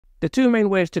The two main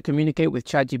ways to communicate with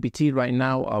Chat GPT right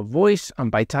now are voice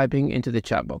and by typing into the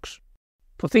chat box.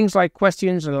 For things like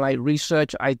questions and like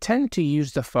research, I tend to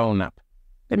use the phone app.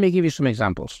 Let me give you some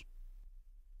examples.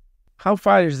 How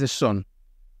far is the sun?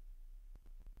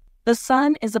 The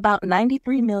sun is about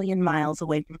 93 million miles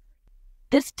away from Earth.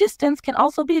 This distance can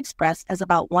also be expressed as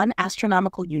about 1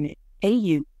 astronomical unit,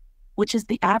 AU, which is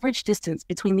the average distance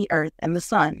between the Earth and the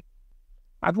sun.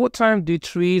 At what time do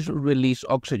trees release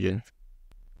oxygen?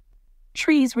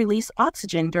 Trees release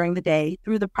oxygen during the day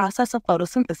through the process of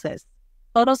photosynthesis.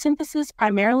 Photosynthesis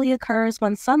primarily occurs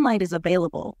when sunlight is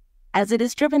available, as it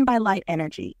is driven by light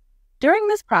energy. During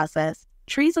this process,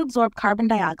 trees absorb carbon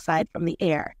dioxide from the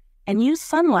air and use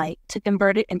sunlight to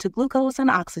convert it into glucose and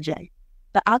oxygen.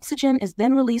 The oxygen is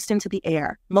then released into the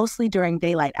air, mostly during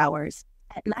daylight hours.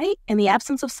 At night, in the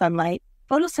absence of sunlight,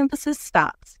 photosynthesis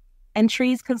stops, and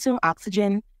trees consume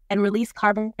oxygen and release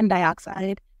carbon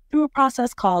dioxide through a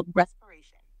process called respiration.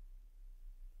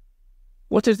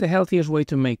 What is the healthiest way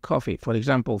to make coffee? For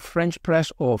example, French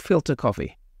press or filter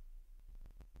coffee?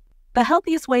 The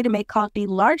healthiest way to make coffee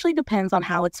largely depends on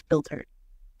how it's filtered.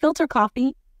 Filter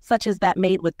coffee, such as that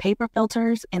made with paper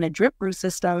filters and a drip brew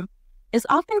system, is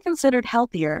often considered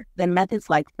healthier than methods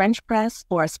like French press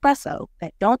or espresso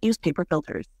that don't use paper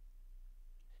filters.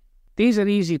 These are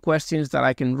easy questions that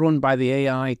I can run by the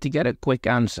AI to get a quick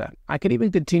answer. I can even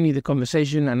continue the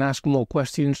conversation and ask more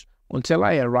questions until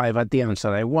I arrive at the answer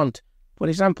I want. For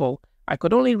example, I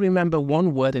could only remember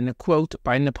one word in a quote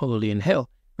by Napoleon Hill,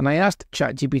 and I asked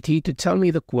ChatGPT to tell me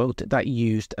the quote that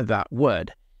used that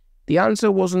word. The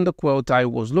answer wasn't the quote I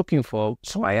was looking for,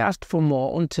 so I asked for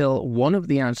more until one of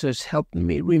the answers helped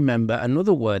me remember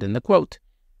another word in the quote.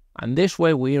 And this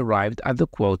way we arrived at the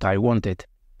quote I wanted.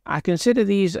 I consider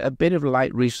these a bit of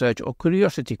light research or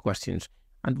curiosity questions,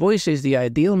 and voice is the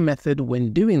ideal method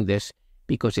when doing this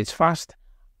because it's fast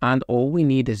and all we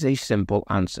need is a simple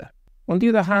answer. On the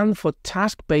other hand, for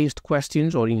task-based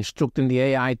questions or instructing the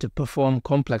AI to perform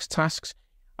complex tasks,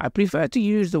 I prefer to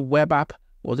use the web app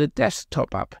or the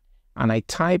desktop app, and I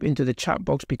type into the chat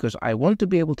box because I want to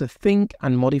be able to think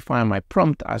and modify my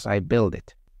prompt as I build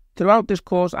it. Throughout this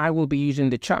course, I will be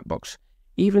using the chat box,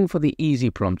 even for the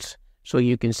easy prompts, so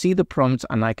you can see the prompts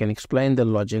and I can explain the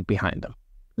logic behind them.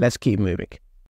 Let's keep moving.